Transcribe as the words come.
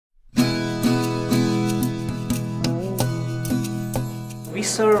We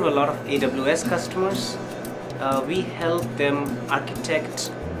serve a lot of AWS customers. We help them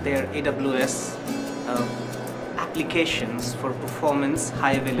architect their AWS applications for performance,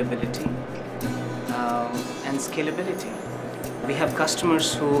 high availability, and scalability. We have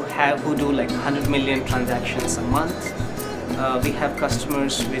customers who do like 100 million transactions a month. We have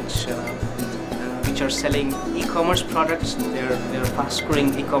customers which are selling e-commerce products. They're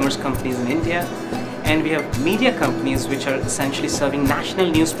fast-growing e-commerce companies in India. And we have media companies which are essentially serving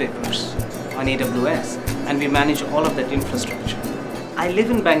national newspapers on AWS, and we manage all of that infrastructure. I live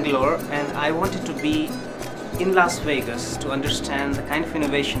in Bangalore and I wanted to be in Las Vegas to understand the kind of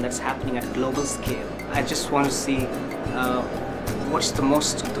innovation that's happening at a global scale. I just want to see what's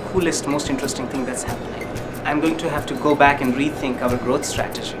the coolest, most interesting thing that's happening. I'm going to have to go back and rethink our growth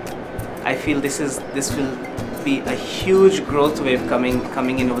strategy. I feel this will be a huge growth wave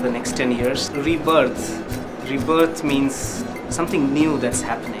coming in over the next 10 years. Rebirth means something new that's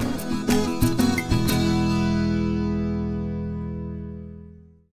happening.